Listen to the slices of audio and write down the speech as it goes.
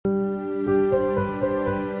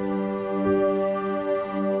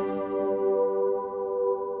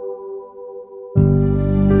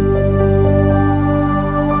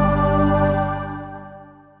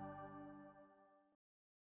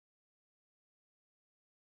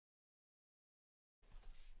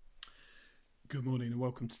Good morning and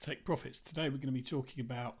welcome to Take Profits. Today we're going to be talking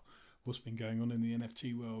about what's been going on in the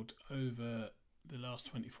NFT world over the last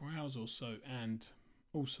 24 hours or so, and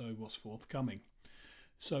also what's forthcoming.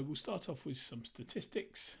 So we'll start off with some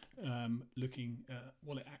statistics, looking at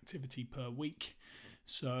wallet activity per week.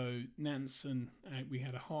 So Nansen, we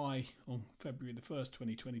had a high on February the 1st,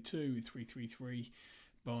 2022 with 333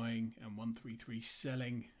 buying and 133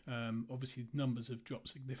 selling. Obviously numbers have dropped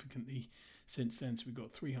significantly since then, so we've got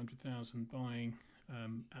 300,000 buying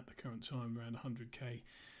at the current time, around 100k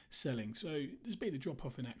selling. So there's been a drop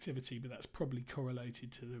off in activity, but that's probably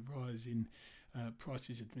correlated to the rise in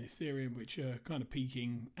prices of Ethereum, which are kind of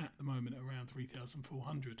peaking at the moment around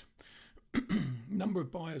 3,400. Number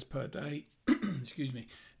of buyers per day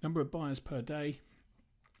number of buyers per day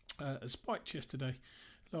has spiked yesterday,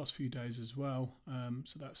 last few days as well,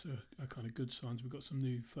 so that's a kind of good sign. We've got some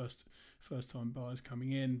new first time buyers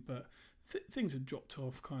coming in, but things have dropped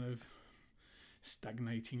off, kind of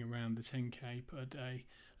stagnating around the 10k per day.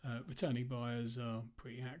 Returning buyers are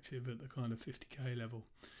pretty active at the kind of 50k level.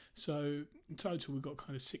 So in total we've got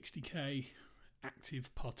kind of 60k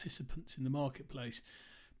active participants in the marketplace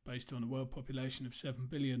based on a world population of 7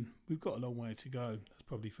 billion. We've got a long way to go, that's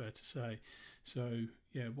probably fair to say. So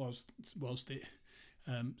yeah, whilst it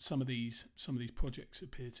some of these projects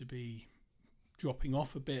appear to be dropping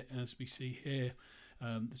off a bit, as we see here.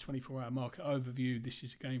 The 24-hour market overview, this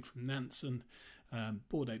is again from Nansen.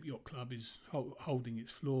 Bored Ape Yacht Club is holding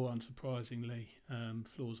its floor, unsurprisingly.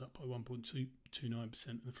 Floor's up by 1.29%,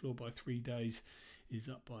 and the floor by 3 days is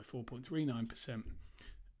up by 4.39%.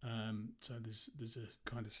 So there's a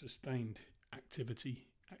kind of sustained activity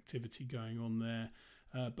going on there.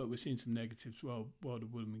 But we're seeing some negatives as well. World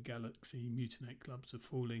of Woodman Galaxy, Mutinate clubs are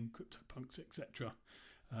falling, CryptoPunks, etc.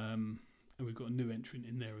 And we've got a new entrant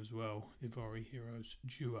in there as well, Ivory Heroes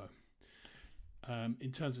Duo.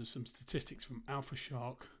 In terms of some statistics from Alpha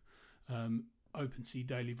Shark, OpenSea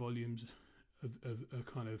daily volumes are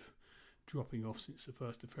kind of dropping off since the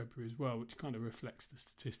 1st of February as well, which kind of reflects the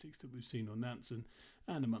statistics that we've seen on Nansen,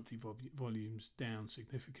 and the monthly volumes down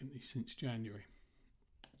significantly since January.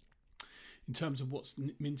 In terms of what's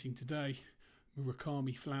minting today,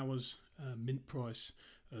 Murakami flowers, mint price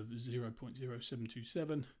of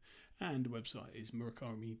 0.0727, and the website is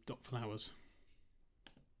murakami.flowers.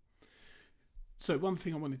 So one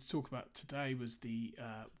thing I wanted to talk about today was the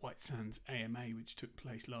White Sands AMA, which took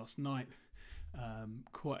place last night.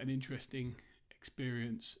 Quite an interesting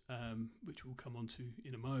experience, which we'll come on to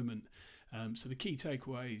in a moment. So the key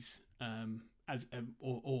takeaways,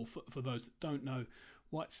 for those that don't know,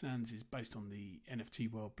 White Sands is based on the NFT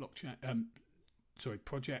World blockchain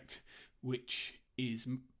project, which is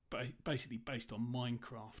basically based on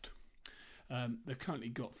Minecraft. They've currently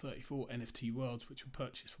got 34 NFT worlds which were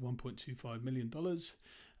purchased for $1.25 million.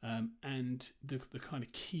 And the kind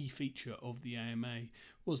of key feature of the AMA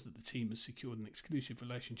was that the team has secured an exclusive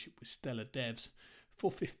relationship with Stellar Devs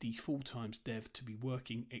for 50 full-time dev to be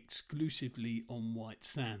working exclusively on White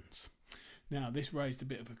Sands. Now, this raised a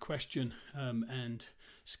bit of a question, and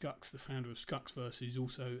Skux, the founder of Skuxverse, is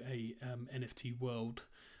also a NFT World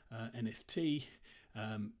NFT,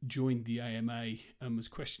 joined the AMA and was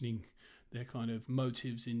questioning their kind of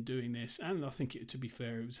motives in doing this. And I think, to be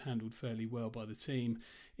fair, it was handled fairly well by the team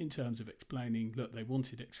in terms of explaining, look, they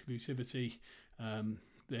wanted exclusivity.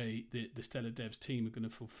 The Stellar Devs team are going to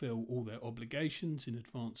fulfill all their obligations in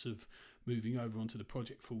advance of moving over onto the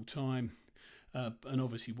project full time. And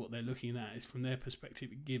obviously what they're looking at is, from their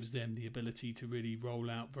perspective, it gives them the ability to really roll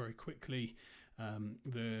out very quickly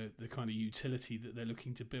the kind of utility that they're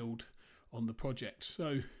looking to build on the project.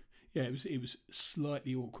 So yeah, it was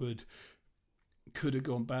slightly awkward, could have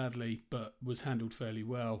gone badly, but was handled fairly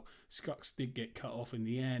well. Skux did get cut off in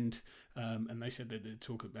the end, and they said that they'd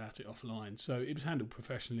talk about it offline. So it was handled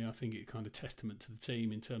professionally. I think it kind of testament to the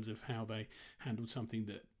team in terms of how they handled something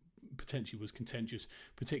that potentially was contentious,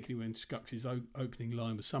 particularly when Skux's opening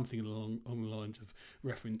line was something along the lines of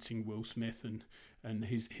referencing Will Smith and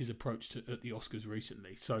his approach at the Oscars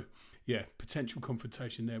recently. So yeah, potential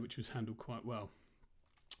confrontation there, which was handled quite well.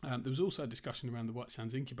 There was also a discussion around the White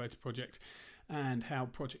Sands Incubator project and how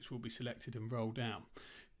projects will be selected and rolled out.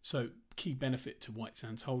 So key benefit to White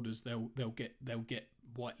Sands holders, they'll get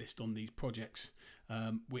whitelist on these projects,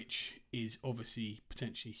 which is obviously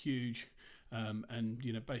potentially huge. And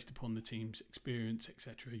based upon the team's experience,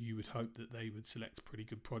 etc., you would hope that they would select pretty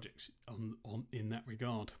good projects on in that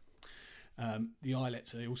regard. The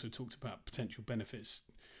ILETs, they also talked about potential benefits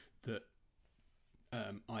that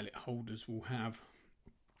ILET holders will have.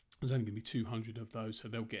 There's only going to be 200 of those, so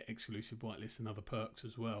they'll get exclusive whitelists and other perks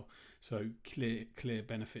as well. So clear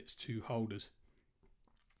benefits to holders.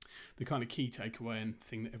 The kind of key takeaway and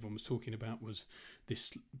thing that everyone was talking about was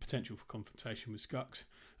this potential for confrontation with Skux.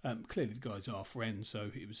 Clearly the guys are friends, so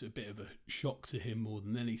it was a bit of a shock to him more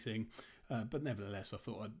than anything. But nevertheless, I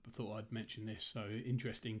thought I'd mention this. So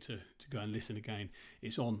interesting to go and listen again.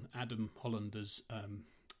 It's on Adam Hollander's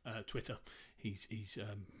Twitter. He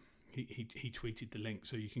tweeted the link,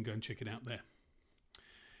 so you can go and check it out there.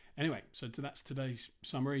 Anyway, so that's today's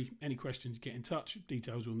summary. Any questions, get in touch.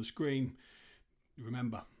 Details on the screen.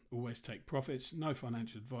 Remember, always take profits. No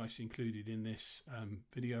financial advice included in this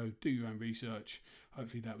video. Do your own research.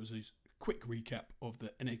 Hopefully that was a quick recap of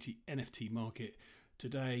the NFT market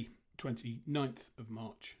today, 29th of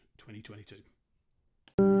March 2022.